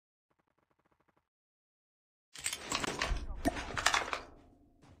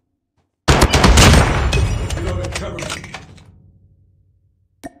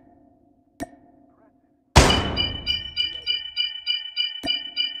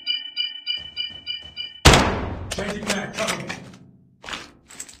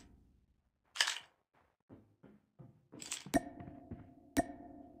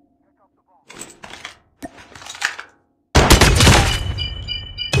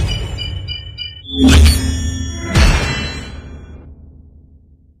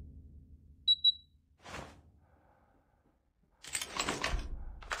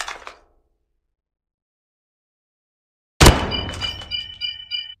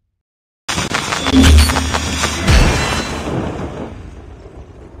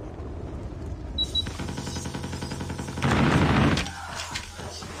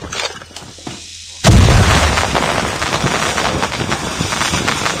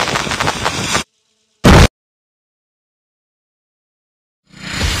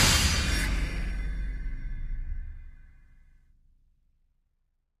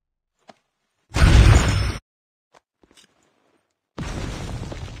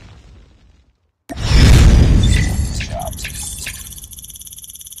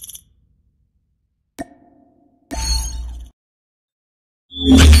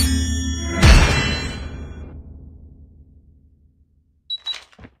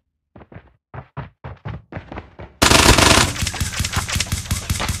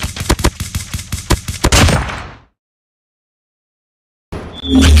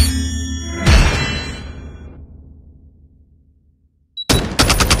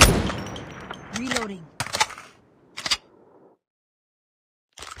Reloading.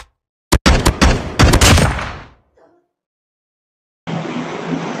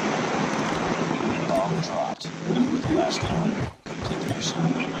 Bomb dropped. Last one. Complete the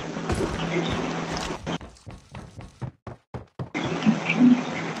mission.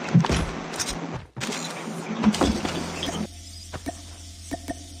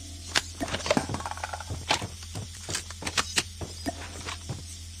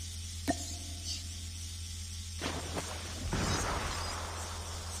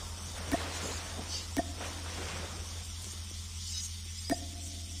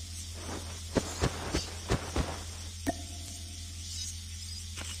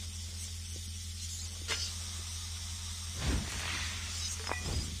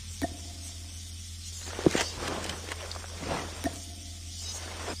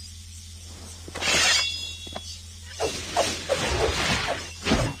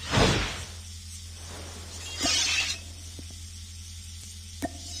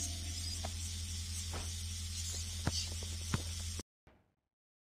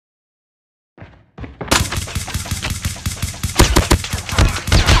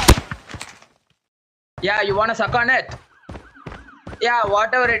 Yeah, you wanna suck on it? Yeah,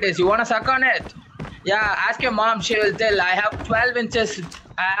 whatever it is, you wanna suck on it? Yeah, ask your mom, she will tell. I have 12 inches.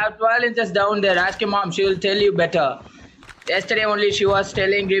 I have 12 inches down there. Ask your mom, she will tell you better. Yesterday only she was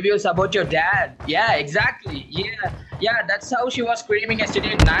telling reviews about your dad. Yeah, exactly. Yeah, that's how she was screaming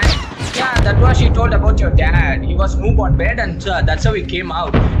yesterday night. Yeah, that was she told about your dad. He was noob on bed and that's how he came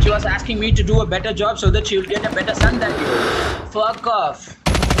out. She was asking me to do a better job so that she will get a better son than you. Fuck off.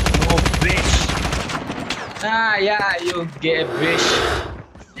 No bitch. Ah, yeah, you gay bitch.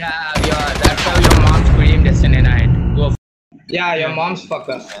 Yeah, that's how your mom screamed yesterday night. Go. Yeah, your mom's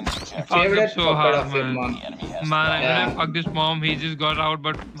fucker. Favorite so fucker hard, of your man. mom. Man, I Yeah. gonna fuck this mom. He just got out,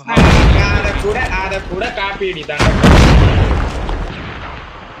 but அத கூட copy அடிதாங்க.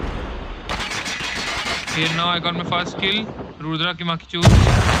 here now I got my first kill. Rudra ki maki chu.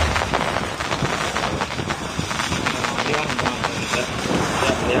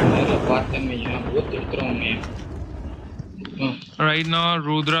 Right now,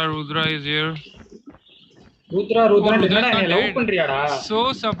 Rudra is here. Rudra, என்னடா என்ன love பண்றியாடா? So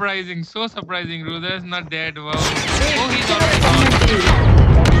surprising. Rudra is not dead. Wow. Oh, he's already gone.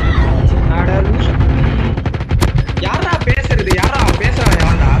 அட லூசு. யாரா பேசுறது? யாரா பேசுறான்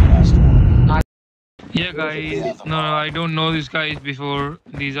எவன்டா? Yeah, guys. No, I don't know these guys before.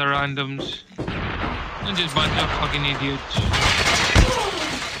 These are randoms. They're just bunch of fucking idiots.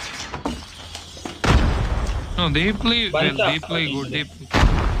 No, they play well. They play good.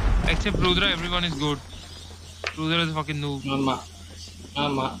 Except Rudra, everyone is good. Rudra is fucking noob.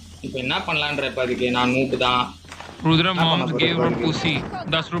 ஆமா இப்போ என்ன பண்ணலாம்ன்ற பாதிக்கு நான் noob தான். Rudra mom gave her pussy.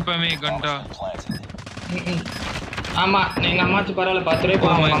 10 rupees में 1 घंटा. ஆமா எங்க அம்மாச்சி பரவாயில்ல 10 ரூபாய்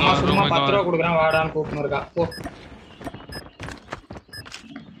போவாங்க. அம்மா சும்மா 10 ரூபாய் கொடுக்குறேன் வாடான்னு கூப்பிட்டு இருக்கா. போ.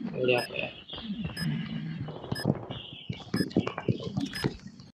 ஓடியா போ.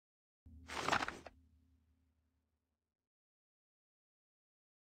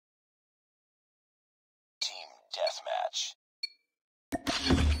 Team deathmatch.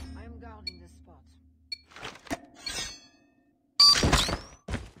 I am guarding this spot.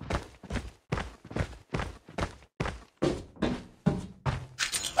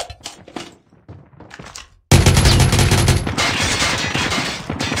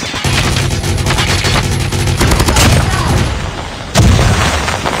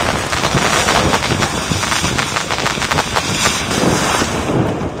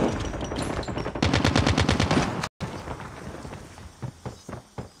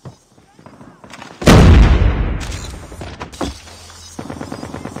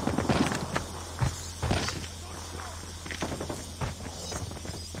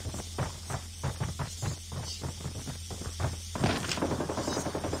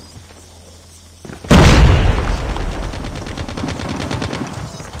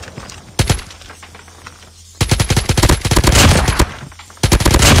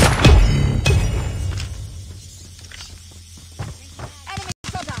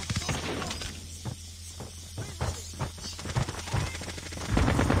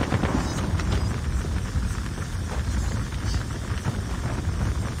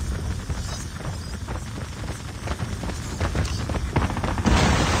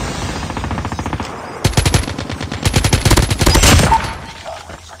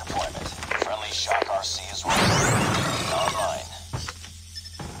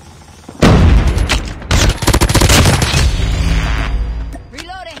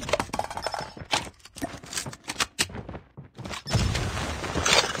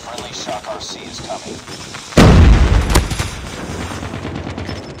 Shock RC is coming.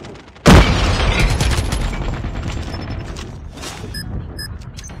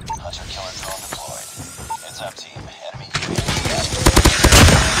 Hunter killer drone deployed. Heads up, team. Enemy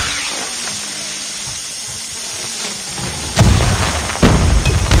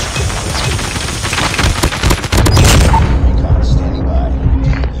recon standing by.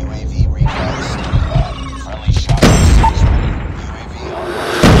 UAV recon standing by. Friendly Shock RC is ready. UAV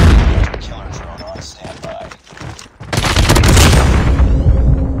online. Hunter killer drone on standby.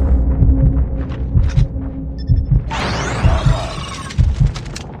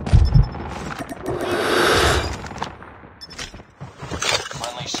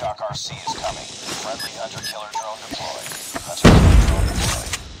 Friendly Shock RC is coming. Friendly Hunter killer drone deployed. Hunter killer drone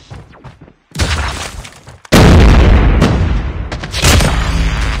deployed.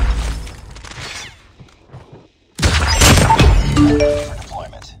 Ready for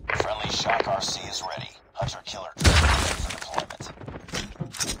deployment. Friendly Shock RC is ready. Hunter killer drone ready for deployment.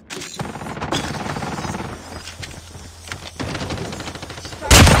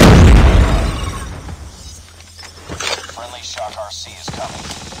 Friendly Shock RC is coming.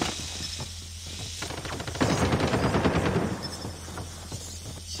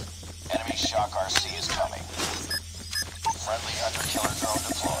 Enemy Shock RC is coming. Friendly Hunter killer drone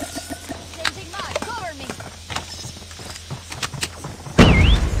deployed. Changing mag, cover me.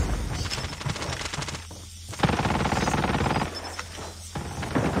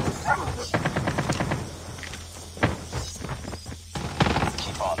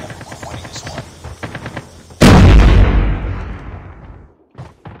 Keep on them. We're winning this one.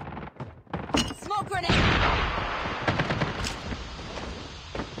 Smoke grenade.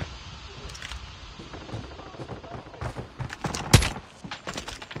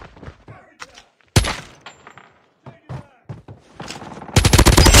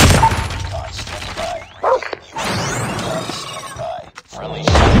 Recon standing by. Repeat, UAV recon standing by. Friendly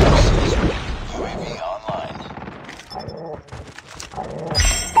Shock RC is ready. UAV online.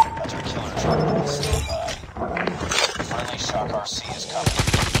 Hunter killer drone on standby. Friendly Shock RC is coming.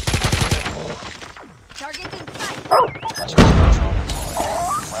 Target in sight. Hunter killer drone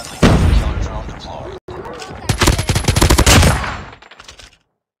deployed. Friendly Hunter killer drone deployed.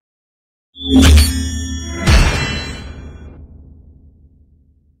 Contact with enemy.